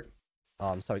your start. Oh,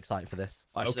 I'm so excited for this.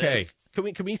 Watch Okay.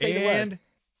 this. Can we say the And word?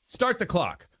 start the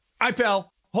clock. I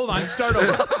fell. Hold on. Start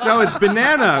over. No, it's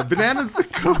banana. Banana's the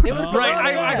cook. It was Right.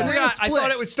 I Banana forgot. I split.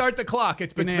 thought it would start the clock.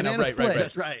 It's banana. banana Right, split. right, right.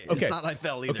 That's right. Okay. It's not I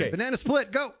fell either. Okay. Banana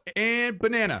split. Go. And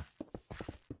banana.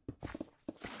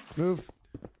 Move.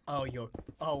 Oh, you're.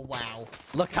 Oh, wow.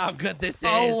 Look how good this is.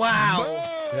 Oh, wow.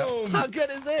 Yep. How good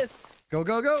is this? Go,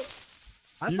 go, go.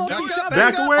 That's not too shabby.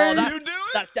 Back away. Oh, that's, You do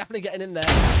it? that's definitely getting in there.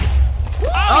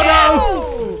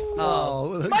 Oh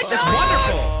Oh, My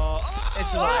Wonderful.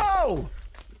 It's alive. Oh,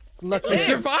 Look, It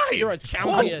survived. You're a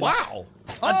champion. Oh, wow.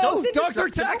 oh, dogs are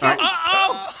attacking.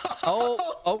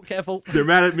 Oh, careful. no! They're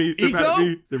mad at me. They're mad at Etho?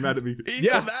 me. They're mad at me. Etho,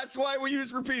 Yeah. That's why we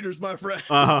use repeaters, my friend.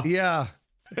 Uh-huh. Yeah.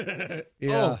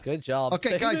 Yeah. Oh, good job. Okay,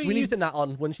 So who guys, are you we need- using that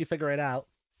on once you figure it out?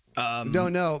 No,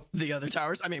 no. The other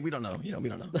towers. I mean, we don't know. We don't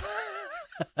know.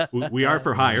 We are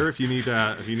for hire. If you need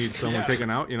someone taken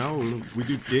out, we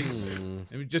do gigs.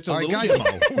 It was just a All right, little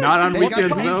guys. demo. Not on Hey, guys,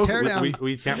 weekends please though. tear down.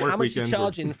 We can't work How much weekends. you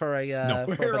charging for a We're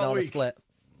for a here all banana week. split?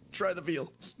 Try the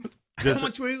veal. How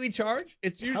much will we charge?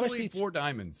 It's much usually do you- 4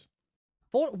 diamonds.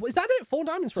 Is that it? 4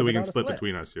 diamonds for So a we can banana split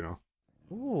between us. Ooh.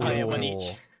 Oh, yeah, one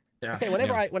each. Yeah. Okay,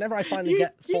 whenever I finally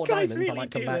get 4 diamonds, I really might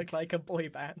do come back. look like a boy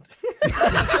band.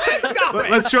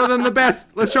 Let's show them the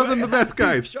best. Let's show them the best,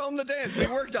 guys. Show them the dance. We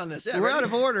worked on this. Yeah, We're ready? out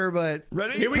of order, but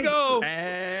Ready? Here we go.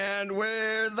 And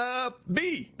we're the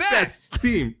B. Best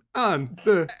team on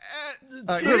the. you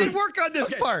didn't work on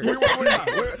this part. We're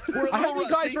I hope you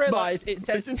guys realize it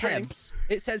says it's in training. temps.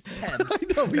 It says temps.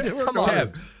 I know we didn't work Come on on.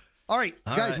 it. All right,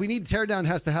 guys, right. we need teardown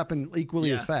has to happen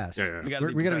equally as fast. Yeah. We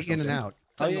gotta be in and out.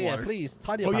 Oh yeah, please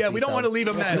tidy up. Oh yeah, after we don't want to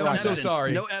yourselves. leave a mess. No I'm so evidence.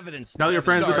 sorry. No evidence. Tell your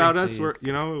friends Sorry, about us. please.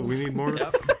 We need more.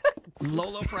 Yep.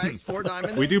 Low price, 4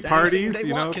 diamonds. We do Anything parties. they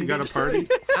If want you can got be a party.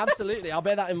 Absolutely, I'll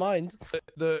bear that in mind.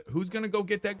 Who's gonna go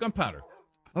get that gunpowder?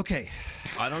 Okay,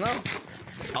 I don't know.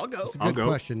 I'll go. good I'll go.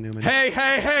 question, Newman.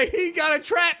 Hey! He got a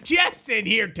trap chest in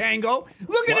here, Tango.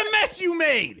 Look at the mess you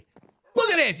made. Look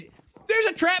at this. There's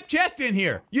a trap chest in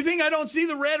here. You think I don't see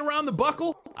the red around the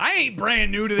buckle? I ain't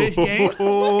brand new to this game. What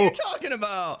are you talking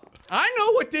about? I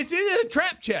know what this is. It's a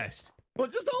trap chest. Well,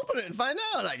 just open it and find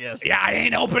out, I guess. Yeah, I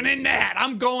ain't opening that.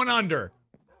 I'm going under.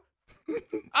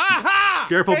 Aha!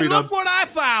 Careful, hey, B-dubs. look what I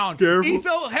found. Careful.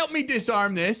 Etho, help me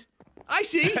disarm this. I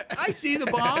see the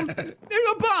bomb. There's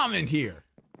a bomb in here.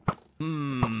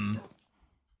 I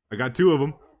got 2 of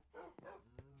them.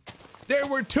 There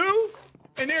were 2,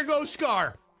 and there goes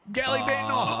Scar.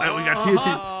 Gallivanting off. We got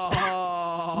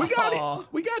TNT. We got it.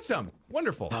 We got some.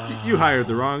 Wonderful. You hired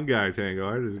the wrong guy, Tango.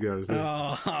 I just gotta say.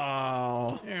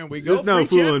 There we go. There's no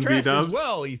Free fooling champ dress B-dubs. as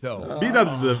well, Etho.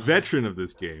 B-Dubs is a veteran of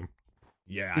this game.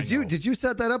 Yeah. Did you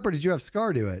set that up or did you have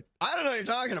Scar do it? I don't know what you're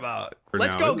talking about. For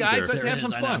Let's now, go, isn't guys. there? Let's have it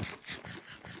some is, I fun. know.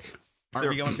 Aren't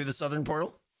we going through the southern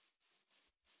portal?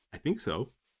 I think so.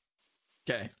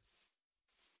 Okay.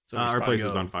 So Our place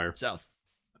is on fire. South.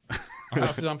 Our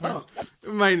house is on fire.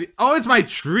 It's my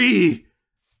tree.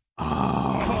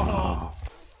 Oh.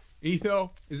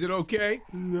 Etho, is it okay?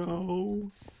 No,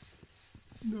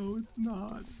 it's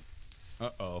not.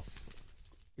 Uh-oh.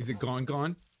 Is it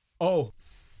gone? Oh,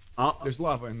 there's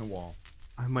lava in the wall.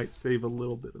 I might save a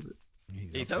little bit of it.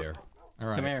 He's Etho? up there. All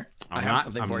right. Come here. I have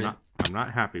something for you. I'm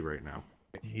not happy right now.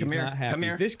 He's Come here, not happy. come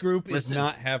here. This group is Listen,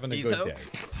 not having a Etho, good day.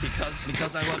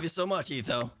 Because I love you so much,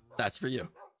 Etho. That's for you.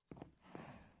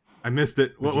 I missed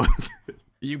it. What was it?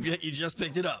 You just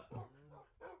picked it up.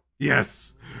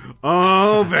 Yes.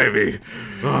 Oh, baby.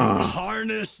 Oh,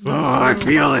 Harness the I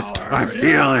feel it. I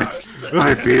feel it.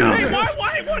 I feel Hey, it.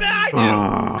 what did I do?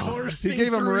 Oh, coursing He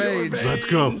gave him through your rage. let's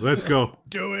go. veins. Let's go.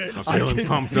 Do it. I'm feeling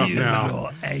pumped up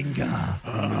now. Anger.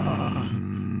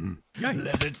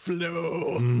 Let it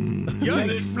flow. Let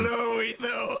it flow,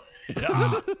 Etho.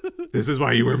 This is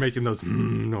why you were making those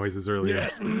noises earlier.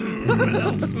 Yes.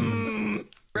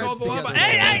 Call the lava.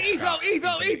 Hey, Etho,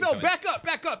 back up,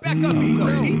 Etho.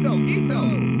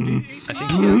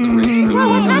 Whoa,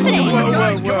 what's happening? Whoa.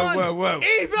 Got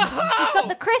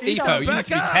the crystal. Etho, you need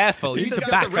to be careful. You need to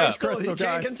back up.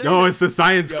 No, it's the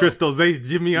science crystals. They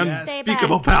give me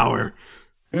unspeakable power.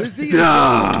 Lizzie,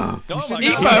 Ah. Etho,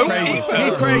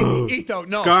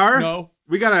 no. Scar? No.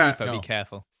 We got Etho, be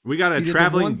careful. a He did the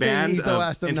traveling one thing band Etho of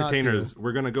asked him not to. entertainers.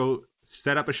 We're gonna go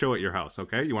set up a show at your house.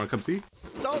 Okay, you want to come see?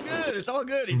 It's all good. It's all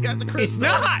good. He's got the crystal. It's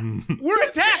not. We're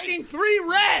attacking 3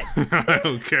 reds. I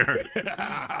don't care.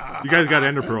 You guys got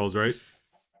ender pearls, right?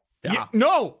 Yeah.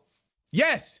 No.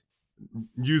 Yes.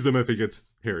 Use them if it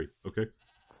gets hairy. Okay.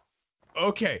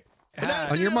 Okay.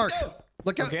 on your mark.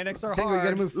 Look out. Organics are Tango, you gotta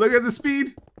hard. move. Look at the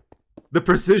speed, the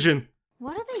precision.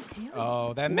 What are they doing?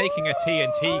 Oh, they're making a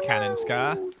TNT cannon,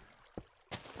 Scar.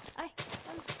 I-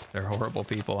 They're horrible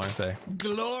people, aren't they?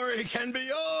 Glory can be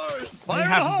yours. They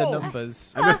have the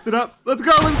numbers. I messed it up. Let's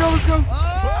go.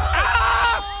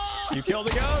 You killed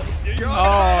the goat.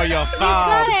 Oh, you're You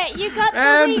foul. got it. You got the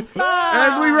And wheat farm.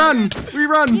 and we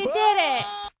run. You did it.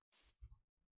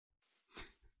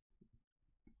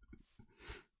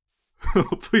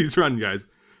 Please run, guys.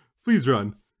 Please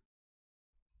run.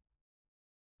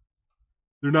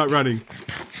 They're not running.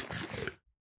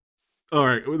 All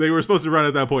right, they were supposed to run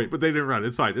at that point, but they didn't run.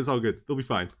 It's fine. It's all good. They'll be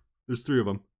fine. There's 3 of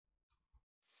them.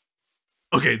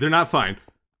 Okay, they're not fine.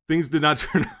 Things did not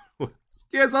turn out.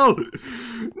 Skizzle!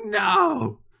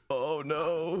 No! Oh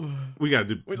no. We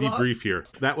gotta We debrief here.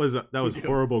 That was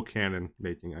horrible cannon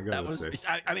making. I That gotta was. say.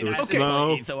 I mean, It was at this slow.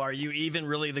 point, Etho, are you even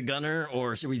really the gunner,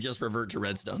 or should we just revert to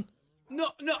redstone? No.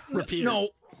 Repeaters.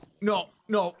 No.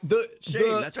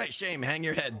 Shame. That's right. Shame. Hang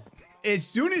your head. as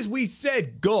soon as we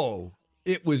said go,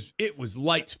 it was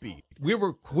light speed. We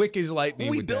were quick as lightning.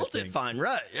 We with that built thing. it fine,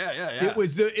 right? Yeah. It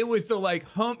was the like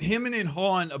hemming and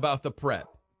hawing about the prep.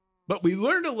 But we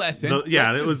learned a lesson.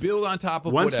 It was build on top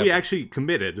of once whatever. we actually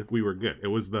committed, we were good. It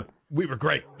was we were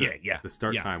great. Yeah. The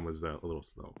start time was a little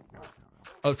slow.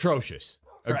 Atrocious.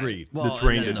 Agreed. Right. Well, the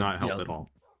terrain and then did not help at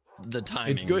all. The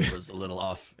timing was a little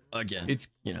off again. It's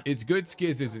good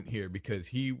Skiz isn't here because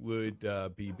he would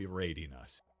be berating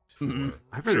us.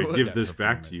 I better give this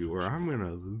back to you, or I'm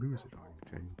gonna lose it on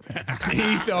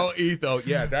you. Etho.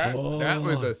 Yeah, that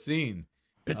was a scene.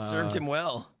 It served him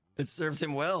well. You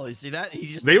see that?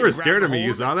 They were scared of me.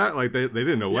 You saw that? Like they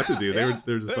didn't know what to do.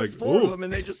 They're just like, four of them,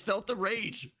 and they just felt the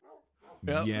rage.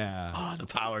 Yep. Yeah. Oh, the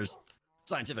powers,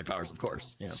 scientific powers, of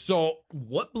course. So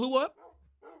what blew up?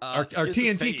 Our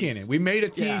TNT cannon. We made a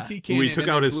TNT cannon. We took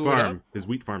out his farm. His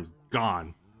wheat farm's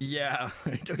gone. Yeah,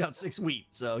 he took out 6 wheat.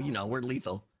 So we're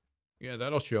lethal. Yeah,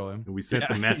 that'll show him. And we sent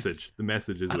the message. The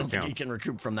message is I don't what think he counts. can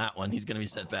recoup from that one. He's going to be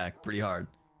set back pretty hard.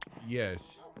 Yes.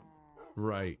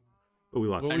 Right. But we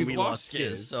lost. And we lost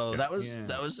Skiz. Skiz. So that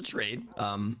was a trade.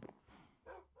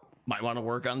 Might want to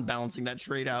work on balancing that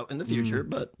trade out in the future,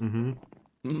 but.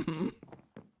 Good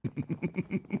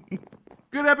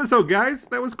episode, guys.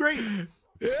 That was great.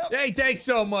 Yep. Hey, thanks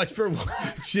so much for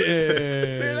watching. See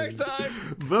you next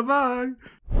time. Bye-bye.